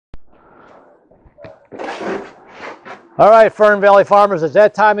All right, Fern Valley farmers, it's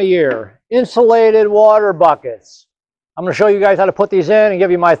that time of year. Insulated water buckets. I'm going to show you guys how to put these in and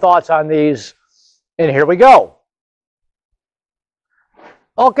give you my thoughts on these. And here we go.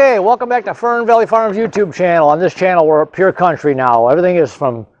 Okay, welcome back to Fern Valley Farms YouTube channel. On this channel, we're pure country now. Everything is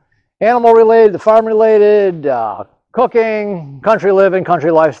from animal related to farm related, cooking, country living,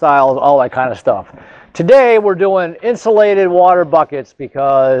 country lifestyles, all that kind of stuff. Today, we're doing insulated water buckets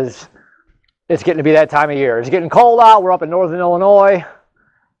because it's getting to be that time of year. It's getting cold out. We're up in northern Illinois,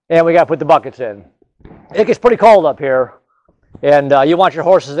 and we got to put the buckets in. It gets pretty cold up here, and you want your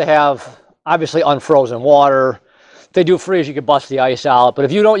horses to have, obviously, unfrozen water. If they do freeze, you can bust the ice out. But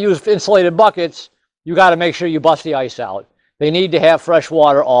if you don't use insulated buckets, you got to make sure you bust the ice out. They need to have fresh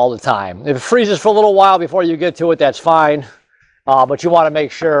water all the time. If it freezes for a little while before you get to it, that's fine. But you want to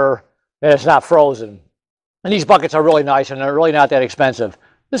make sure that it's not frozen. And these buckets are really nice, and they're really not that expensive.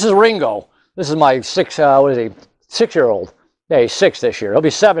 This is Ringo. This is my 6-year-old. Yeah, he's 6 this year. He'll be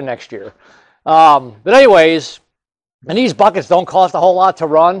 7 next year. But anyways, and these buckets don't cost a whole lot to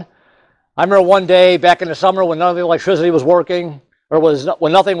run. I remember one day back in the summer when none of the electricity was working, or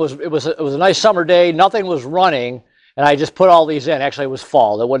when nothing was, it was a nice summer day, nothing was running, and I just put all these in. Actually, it was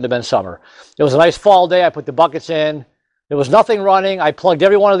fall. It wouldn't have been summer. It was a nice fall day. I put the buckets in. There was nothing running. I plugged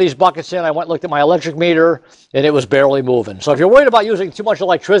every one of these buckets in. I went and looked at my electric meter, and it was barely moving. So if you're worried about using too much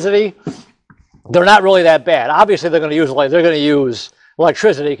electricity, they're not really that bad. Obviously, they're going to use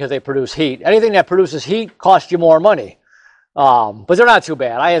electricity because they produce heat. Anything that produces heat costs you more money. But they're not too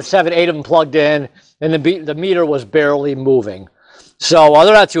bad. I had 7, 8 of them plugged in, and the meter was barely moving. So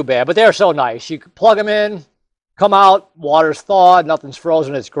they're not too bad, but they're so nice. You can plug them in, come out, water's thawed, nothing's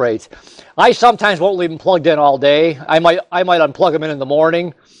frozen. It's great. I sometimes won't leave them plugged in all day. I might unplug them in the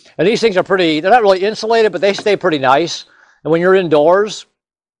morning. And these things are they're not really insulated, but they stay pretty nice. And when you're indoors,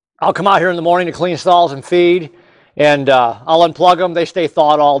 I'll come out here in the morning to clean stalls and feed, and I'll unplug them. They stay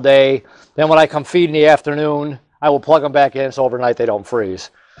thawed all day. Then when I come feed in the afternoon, I will plug them back in so overnight they don't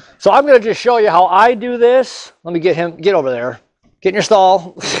freeze. So I'm going to just show you how I do this. Let me get over there. Get in your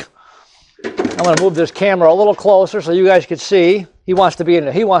stall. I'm going to move this camera a little closer so you guys can see. He wants to be in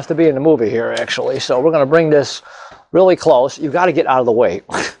the movie here, actually. So we're going to bring this really close. You've got to get out of the way.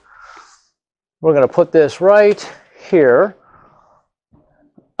 We're going to put this right here.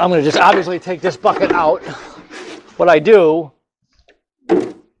 I'm going to just obviously take this bucket out. What I do,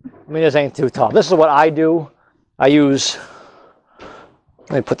 this ain't too tough. This is what I do. Let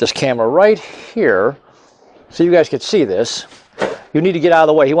me put this camera right here so you guys can see this. You need to get out of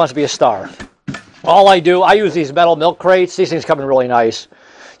the way. He wants to be a star. All I use these metal milk crates. These things come in really nice.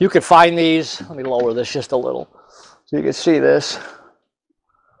 You could find these. Let me lower this just a little so you can see this.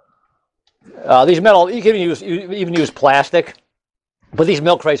 These metal, you can even use plastic. But these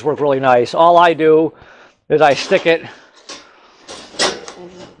milk crates work really nice. All I do is I stick it,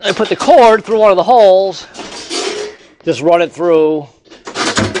 I put the cord through one of the holes, just run it through,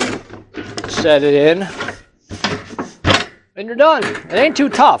 set it in, and you're done. It ain't too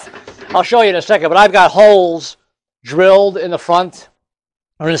tough. I'll show you in a second, but I've got holes drilled in the front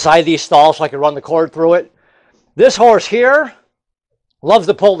or inside these stalls so I can run the cord through it. This horse here loves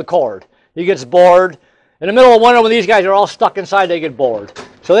to pull the cord. He gets bored. In the middle of winter, when these guys are all stuck inside, they get bored.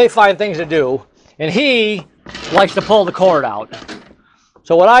 So they find things to do. And he likes to pull the cord out.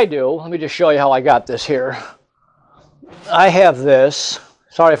 So what I do, let me just show you how I got this here. I have this.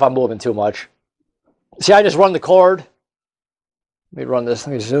 Sorry if I'm moving too much. See, I just run the cord. Let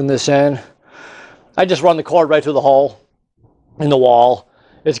me zoom this in. I just run the cord right through the hole in the wall.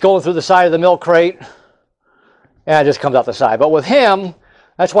 It's going through the side of the milk crate. And it just comes out the side. But with him,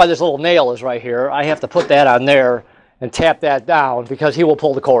 that's why this little nail is right here. I have to put that on there and tap that down because he will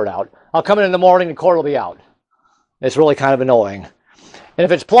pull the cord out. I'll come in the morning, the cord will be out. It's really kind of annoying. And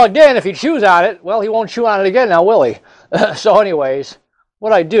if it's plugged in, if he chews on it, well, he won't chew on it again now, will he? So anyways,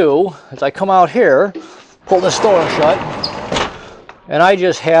 what I do is I come out here, pull this door shut, and I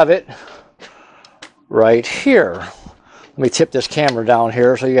just have it right here. Let me tip this camera down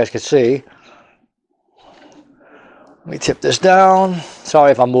here so you guys can see. Let me tip this down.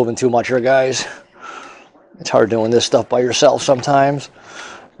 Sorry if I'm moving too much here, guys. It's hard doing this stuff by yourself sometimes.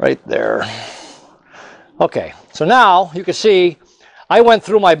 Right there. Okay, so now you can see I went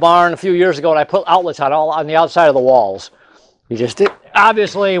through my barn a few years ago and I put outlets on the outside of the walls.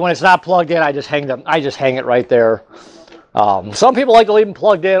 Obviously, when it's not plugged in, I just hang it right there. Some people like to leave them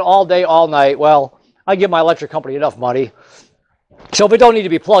plugged in all day, all night. Well, I give my electric company enough money. So if it don't need to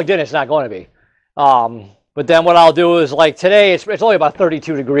be plugged in, it's not going to be. But then what I'll do is, like today, it's only about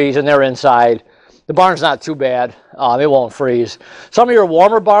 32 degrees and they're inside. the barn's not too bad. It won't freeze. Some of your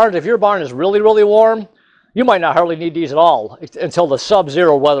warmer barns, if your barn is really, really warm, you might not hardly need these at all until the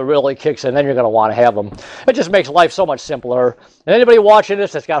sub-zero weather really kicks in. Then you're going to want to have them. It just makes life so much simpler. And anybody watching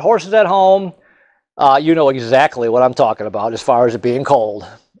this that's got horses at home, you know exactly what I'm talking about as far as it being cold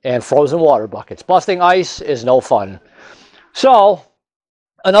and frozen water buckets. Busting ice is no fun. So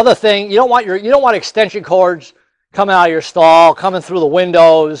another thing, you don't want extension cords coming out of your stall, coming through the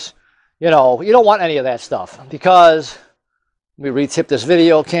windows. You know, you don't want any of that stuff because, let me re-tip this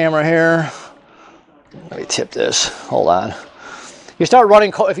video camera here. Let me tip this. Hold on. If you start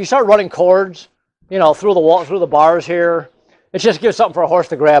running cords, you know, through the bars here, it just gives something for a horse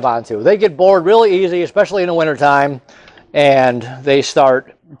to grab onto. They get bored really easy, especially in the wintertime, and they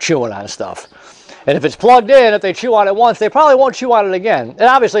start chewing on stuff. And if it's plugged in, if they chew on it once, they probably won't chew on it again. It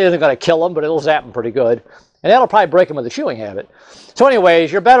obviously isn't going to kill them, but it'll zap them pretty good. And that'll probably break them with the chewing habit. So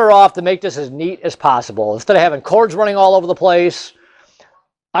anyways, you're better off to make this as neat as possible. Instead of having cords running all over the place,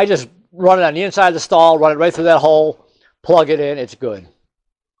 I just run it on the inside of the stall, run it right through that hole, plug it in, it's good.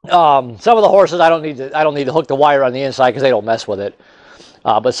 Some of the horses I don't need to hook the wire on the inside because they don't mess with it.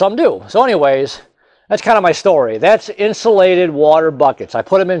 But some do. So anyways, that's kind of my story. That's insulated water buckets. I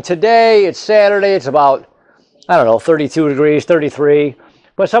put them in today. It's Saturday. It's about, I don't know, 32 degrees, 33.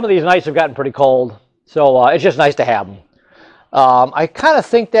 But some of these nights have gotten pretty cold. So it's just nice to have them. I kind of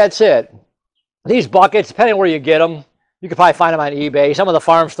think that's it. These buckets, depending on where you get them, you can probably find them on eBay. Some of the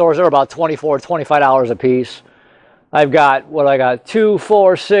farm stores are about $24, $25 a piece. I've got, what I got, 2,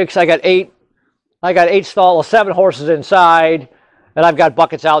 4, 6, I got 8 stalls, 7 horses inside, and I've got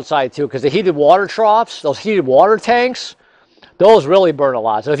buckets outside too, because the heated water troughs, those heated water tanks, those really burn a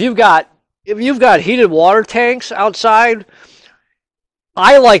lot. So if you've got heated water tanks outside,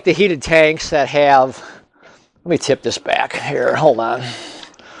 I like the heated tanks that have, let me tip this back here, hold on.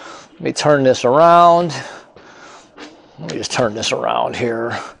 Let me turn this around. Let me just turn this around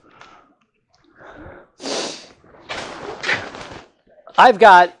here. I've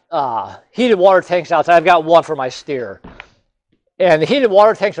got heated water tanks outside. I've got one for my steer. And the heated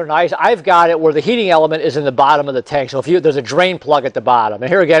water tanks are nice. I've got it where the heating element is in the bottom of the tank. So if there's a drain plug at the bottom.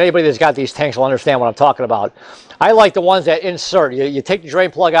 And here again, anybody that's got these tanks will understand what I'm talking about. I like the ones that insert. You take the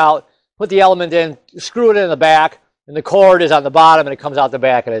drain plug out, put the element in, screw it in the back, and the cord is on the bottom and it comes out the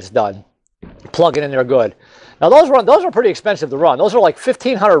back and it's done. Plug it in there good. Now those are pretty expensive to run. Those are like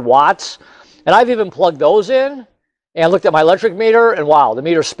 1,500 watts. And I've even plugged those in and looked at my electric meter, and wow, the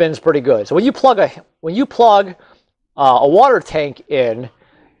meter spins pretty good. So when you plug a water tank in,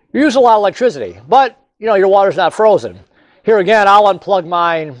 you use a lot of electricity, but you know your water's not frozen. Here again, I'll unplug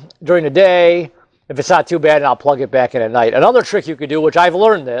mine during the day if it's not too bad, and I'll plug it back in at night. Another trick you could do, which I've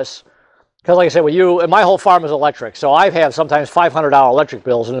learned this, because like I said, and my whole farm is electric, so I've had sometimes $500 electric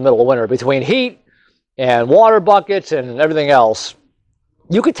bills in the middle of winter between heat and water buckets and everything else.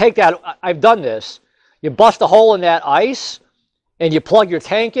 You could take that, I've done this, you bust a hole in that ice and you plug your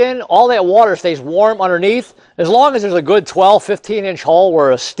tank in, all that water stays warm underneath. As long as there's a good 12, 15-inch hole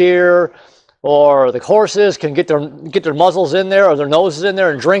where a steer or the horses can get their muzzles in there or their noses in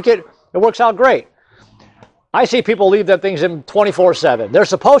there and drink it, it works out great. I see people leave them things in 24/7. They're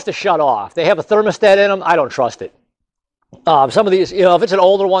supposed to shut off. They have a thermostat in them. I don't trust it. Some of these, you know, if it's an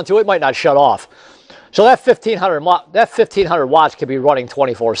older one too, it might not shut off. So that 1,500 watts could be running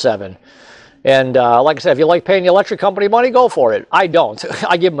 24/7. And like I said, if you like paying the electric company money, go for it. I don't.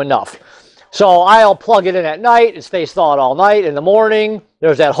 I give them enough. So I'll plug it in at night. It stays thawed all night. In the morning,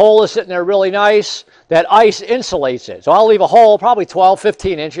 there's that hole that's sitting there really nice. That ice insulates it. So I'll leave a hole probably 12,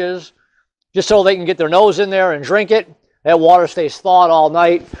 15 inches just so they can get their nose in there and drink it. That water stays thawed all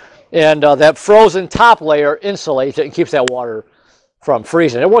night. And that frozen top layer insulates it and keeps that water from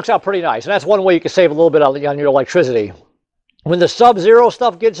freezing. It works out pretty nice. And that's one way you can save a little bit on your electricity. When the sub-zero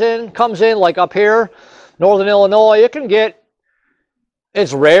stuff comes in, like up here, northern Illinois,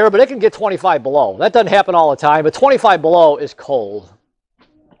 it's rare, but it can get 25 below. That doesn't happen all the time, but 25 below is cold.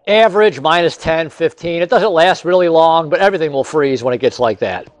 Average, minus 10, 15. It doesn't last really long, but everything will freeze when it gets like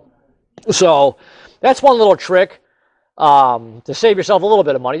that. So that's one little trick to save yourself a little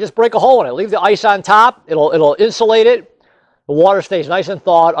bit of money. Just break a hole in it. Leave the ice on top. It'll insulate it. The water stays nice and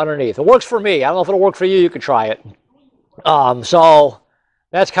thawed underneath. It works for me. I don't know if it'll work for you. You could try it. So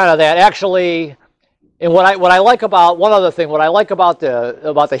that's kind of that. Actually, and what I like about one other thing, what I like about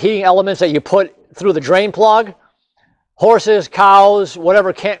the heating elements that you put through the drain plug, horses, cows,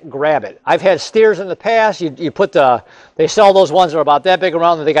 whatever can't grab it. I've had steers in the past. They sell those ones that are about that big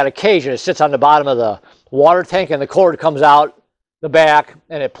around, and they got a cage and it sits on the bottom of the water tank, and the cord comes out the back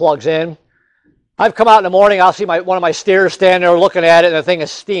and it plugs in. I've come out in the morning. I'll see one of my steers standing there looking at it, and the thing is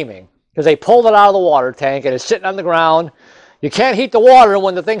steaming. because they pulled it out of the water tank and it's sitting on the ground. You can't heat the water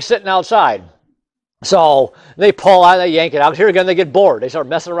when the thing's sitting outside. So they pull out, they yank it out. Here again, they get bored. They start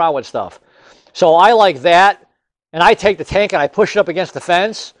messing around with stuff. So I like that, and I take the tank and I push it up against the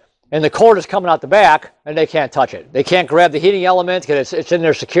fence, and the cord is coming out the back, and they can't touch it. They can't grab the heating element because it's in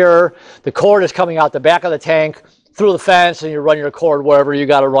there secure. The cord is coming out the back of the tank through the fence, and you run your cord wherever you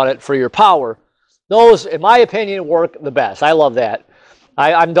got to run it for your power. Those, in my opinion, work the best. I love that.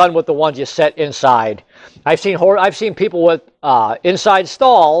 I'm done with the ones you set inside. I've seen people with inside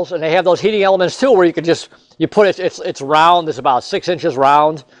stalls, and they have those heating elements too, where you can just put it. It's round. It's about 6 inches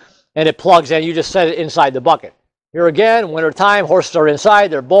round, and it plugs in. You just set it inside the bucket. Here again, winter time, horses are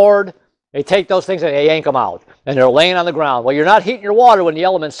inside. They're bored. They take those things and they yank them out, and they're laying on the ground. Well, you're not heating your water when the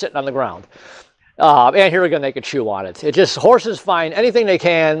element's sitting on the ground. And here again, they could chew on it. It just, horses find anything they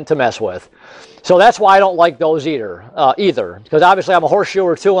can to mess with. So that's why I don't like those either. Because obviously I'm a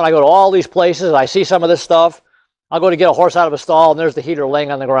horseshoer too, and I go to all these places and I see some of this stuff. I'll go to get a horse out of a stall, and there's the heater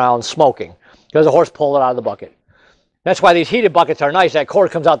laying on the ground smoking because the horse pulled it out of the bucket. That's why these heated buckets are nice. That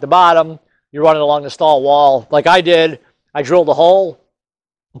cord comes out the bottom. You run it along the stall wall like I did. I drilled a hole,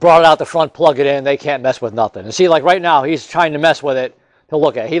 brought it out the front, plug it in. They can't mess with nothing. And see, like right now, he's trying to mess with it to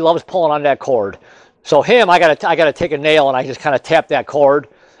look at. He loves pulling on that cord. So him, I gotta take a nail and I just kind of tap that cord,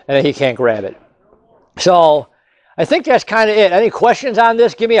 and then he can't grab it. So I think that's kind of it. Any questions on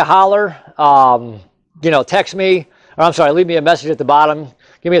this? Give me a holler. Text me, or I'm sorry, leave me a message at the bottom.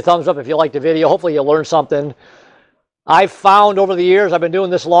 Give me a thumbs up if you like the video. Hopefully you'll learn something. I've found over the years, I've been doing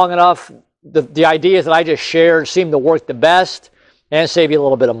this long enough, the ideas that I just shared seem to work the best and save you a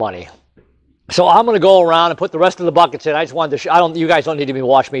little bit of money. So I'm going to go around and put the rest of the buckets in. I just wanted to you guys don't need to be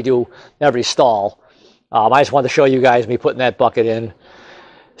watch me do every stall. I just wanted to show you guys me putting that bucket in.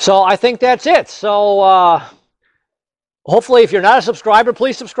 So I think that's it. So hopefully if you're not a subscriber,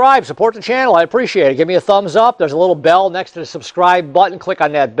 please subscribe. Support the channel. I appreciate it. Give me a thumbs up. There's a little bell next to the subscribe button. Click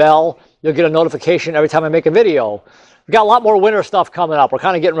on that bell. You'll get a notification every time I make a video. We've got a lot more winter stuff coming up. We're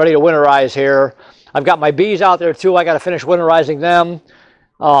kind of getting ready to winterize here. I've got my bees out there too. I got to finish winterizing them.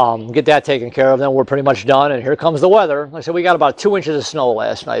 Get that taken care of. Then we're pretty much done. And here comes the weather. Like I said, we got about 2 inches of snow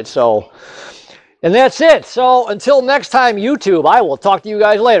last night. And that's it. So until next time, YouTube, I will talk to you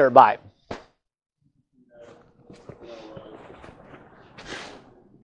guys later. Bye.